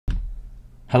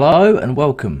Hello and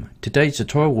welcome. Today's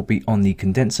tutorial will be on the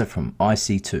condenser from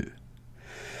IC2,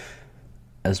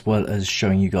 as well as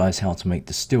showing you guys how to make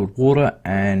distilled water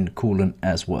and coolant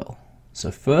as well.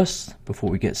 So first, before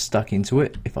we get stuck into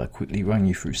it, if I quickly run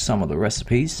you through some of the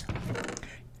recipes.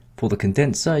 For the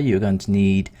condenser, you're going to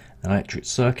need an electric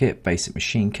circuit, basic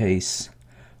machine case,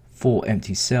 4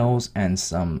 empty cells and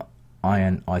some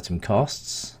iron item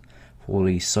casts. For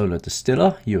the solar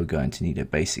distiller, you're going to need a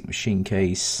basic machine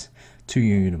case, 2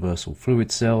 universal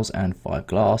fluid cells and 5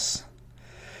 glass.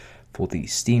 For the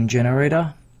steam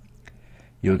generator,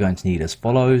 you're going to need as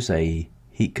follows: a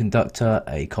heat conductor,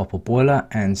 a copper boiler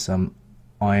and some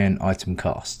iron item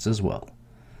casts as well.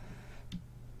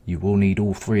 You will need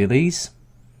all 3 of these.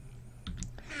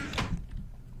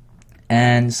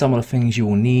 And some of the things you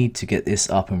will need to get this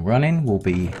up and running will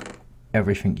be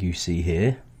everything you see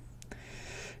here.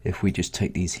 If we just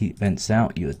take these heat vents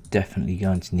out, you're definitely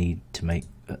going to need to make,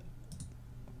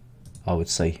 I would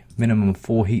say, minimum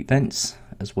 4 heat vents,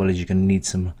 as well as you're going to need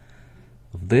some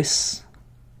of this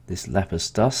lapis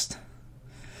dust.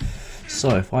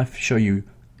 So if I show you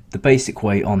the basic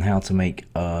way on how to make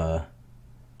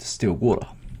distilled water,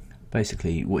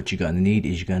 basically what you're going to need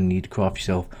is you're going to need to craft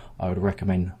yourself, I would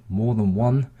recommend, more than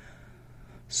 1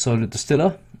 solar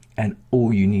distiller, and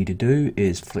all you need to do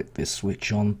is flick this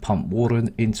switch on, pump water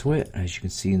into it. As you can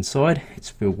see inside, it's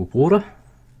filled with water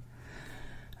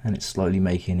and it's slowly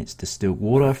making its distilled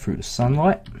water through the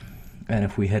sunlight. And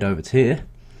if we head over to here,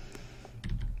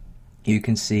 you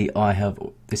can see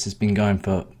this has been going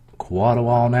for quite a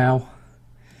while now.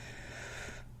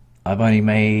 I've only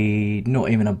made not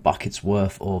even a bucket's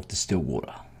worth of distilled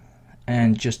water.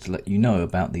 And just to let you know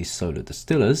about these solar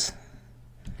distillers,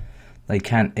 they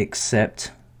can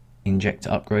accept injector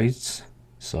upgrades,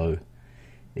 so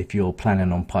if you're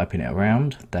planning on piping it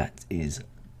around, that is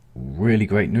really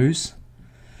great news.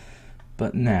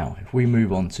 But now if we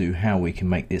move on to how we can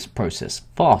make this process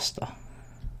faster,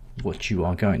 what you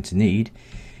are going to need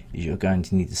is you're going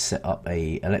to need to set up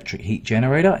a electric heat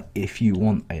generator. If you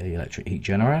want a electric heat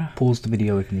generator, pause the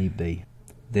video if need be.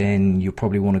 Then you'll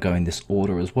probably want to go in this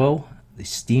order as well: the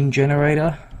steam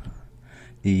generator,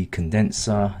 the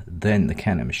condenser, then the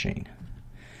canning machine.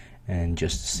 And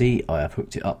just to see, I have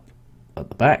hooked it up at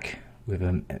the back with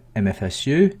an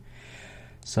MFSU.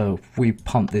 So if we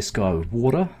pump this guy with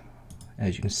water,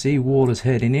 as you can see, water's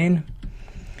heading in,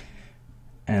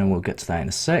 and we'll get to that in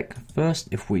a sec. First,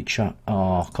 if we chuck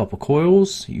our copper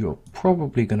coils, you're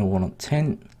probably going to want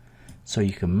 10 so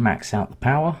you can max out the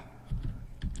power.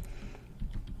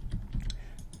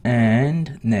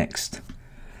 And next,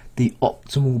 the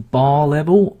optimal bar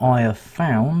level I have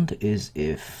found is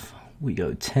if we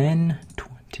go 10,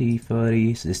 20,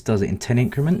 30, so this does it in 10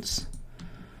 increments.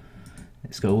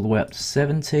 Let's go all the way up to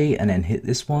 70 and then hit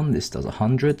this one. This does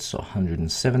 100, so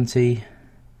 170.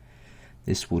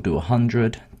 This will do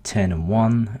 100, 10 and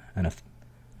 1, and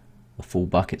a full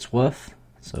bucket's worth.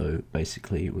 So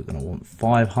basically we're going to want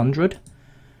 500.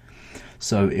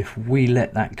 So if we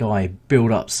let that guy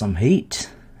build up some heat,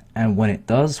 and when it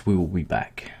does, we will be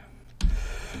back.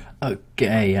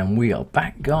 Okay, and we are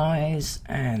back, guys,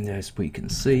 and as we can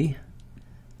see,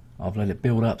 I've let it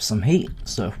build up some heat.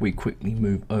 So if we quickly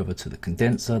move over to the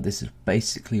condenser, this is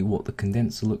basically what the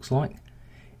condenser looks like.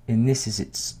 In this is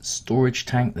its storage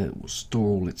tank that will store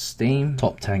all its steam,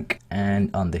 top tank, and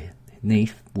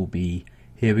underneath will be,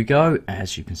 here we go,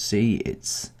 as you can see,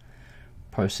 it's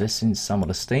processing some of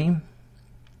the steam.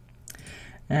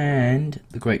 And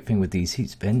the great thing with these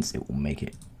heat vents, it will make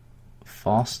it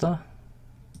faster.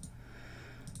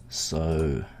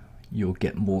 So you'll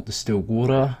get more distilled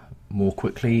water more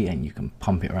quickly, and you can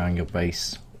pump it around your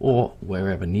base or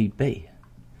wherever need be.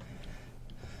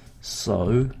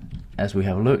 So as we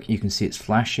have a look, you can see it's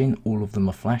flashing. All of them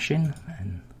are flashing,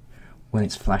 and when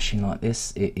it's flashing like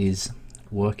this, it is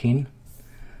working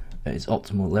at its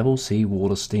optimal level. See,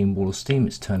 water, steam,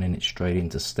 it's turning it straight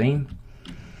into steam.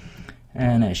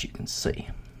 And as you can see,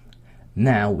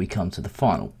 now we come to the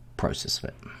final process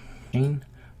step.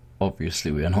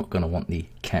 Obviously we are not going to want the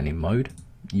canning mode,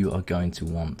 you are going to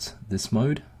want this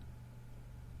mode.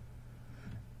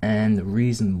 And the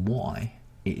reason why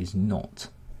it is not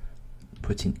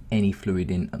putting any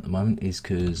fluid in at the moment is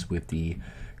because with the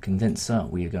condenser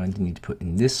we are going to need to put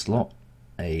in this slot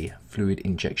a fluid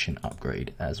injection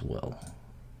upgrade as well.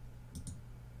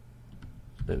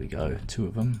 There we go, 2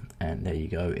 of them, and there you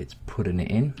go, it's putting it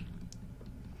in.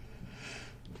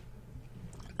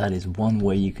 That is one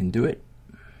way you can do it.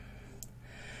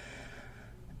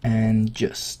 And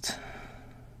just,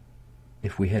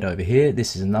 if we head over here,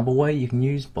 this is another way you can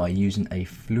use by using a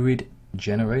fluid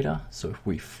generator. So if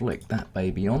we flick that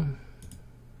baby on,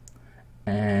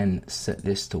 and set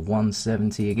this to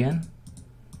 170 again,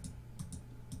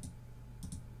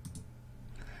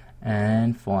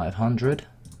 and 500,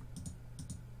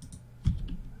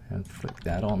 and flick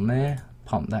that on there,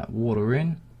 pump that water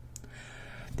in.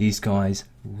 These guys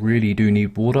really do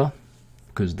need water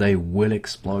because they will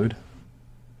explode,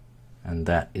 and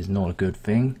that is not a good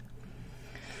thing.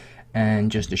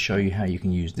 And just to show you how you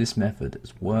can use this method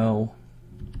as well,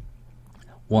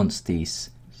 once the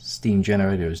steam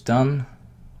generator is done,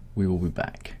 we will be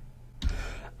back.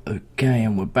 Okay,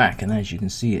 and we're back, and as you can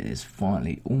see, it is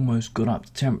finally almost got up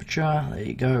to temperature. There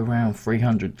you go, around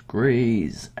 300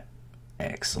 degrees.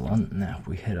 Excellent. Now if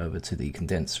we head over to the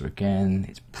condenser again,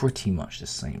 it's pretty much the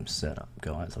same setup,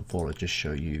 guys. I thought I'd just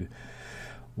show you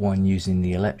one using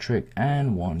the electric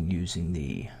and one using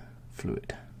the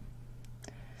fluid.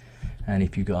 And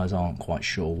if you guys aren't quite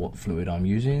sure what fluid I'm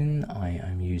using, I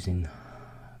am using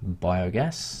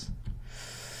biogas.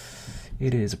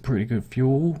 It is a pretty good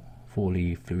fuel for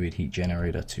the fluid heat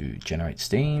generator to generate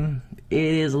steam. It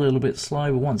is a little bit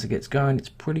slow, but once it gets going, it's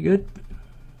pretty good.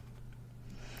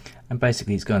 And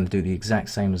basically it's going to do the exact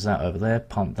same as that over there.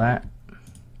 Pump that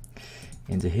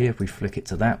into here. If we flick it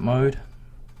to that mode,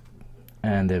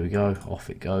 and there we go, off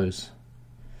it goes.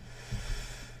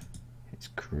 It's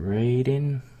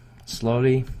creating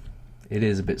slowly. It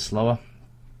is a bit slower,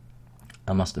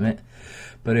 I must admit.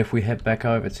 But if we head back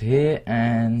over to here,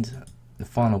 and the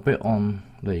final bit on,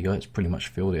 there you go, it's pretty much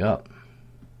filled it up.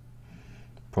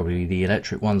 Probably the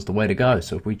electric one's the way to go.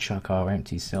 So if we chuck our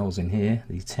empty cells in here,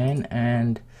 the 10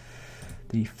 and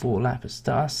the 4 lapis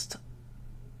dust,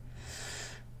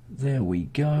 there we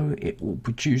go, it will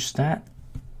produce that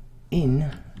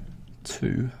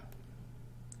into,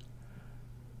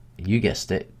 you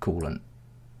guessed it, coolant.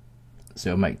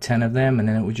 So it'll make 10 of them, and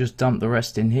then it will just dump the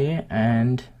rest in here.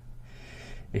 And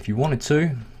if you wanted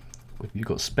to, if you've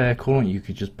got spare coolant, you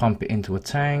could just pump it into a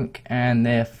tank, and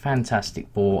they're fantastic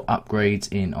for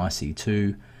upgrades in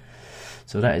IC2.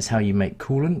 So that is how you make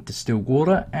coolant, distilled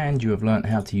water, and you have learnt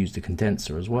how to use the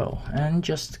condenser as well. And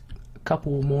just a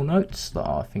couple more notes that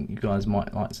I think you guys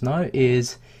might like to know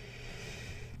is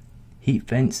heat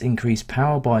vents increase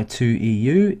power by 2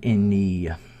 EU in the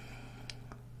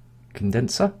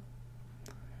condenser.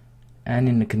 And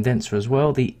in the condenser as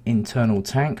well, the internal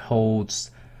tank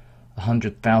holds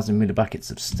 100,000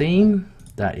 millibuckets of steam.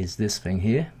 That is this thing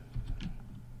here.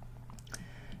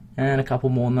 And a couple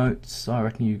more notes I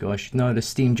reckon you guys should know. The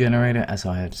steam generator, as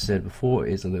I have said before,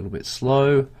 is a little bit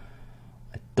slow.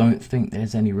 I don't think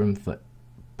there's any room for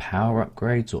power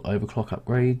upgrades or overclock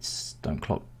upgrades.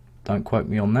 Don't quote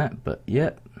me on that, but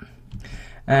yeah.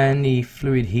 And the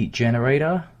fluid heat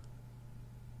generator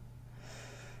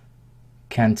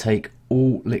can take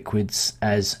all liquids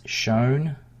as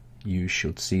shown. You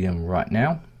should see them right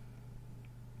now.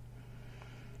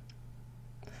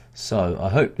 So I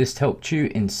hope this helped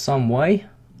you in some way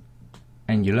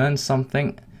and you learned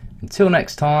something. Until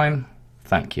next time,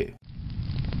 thank you.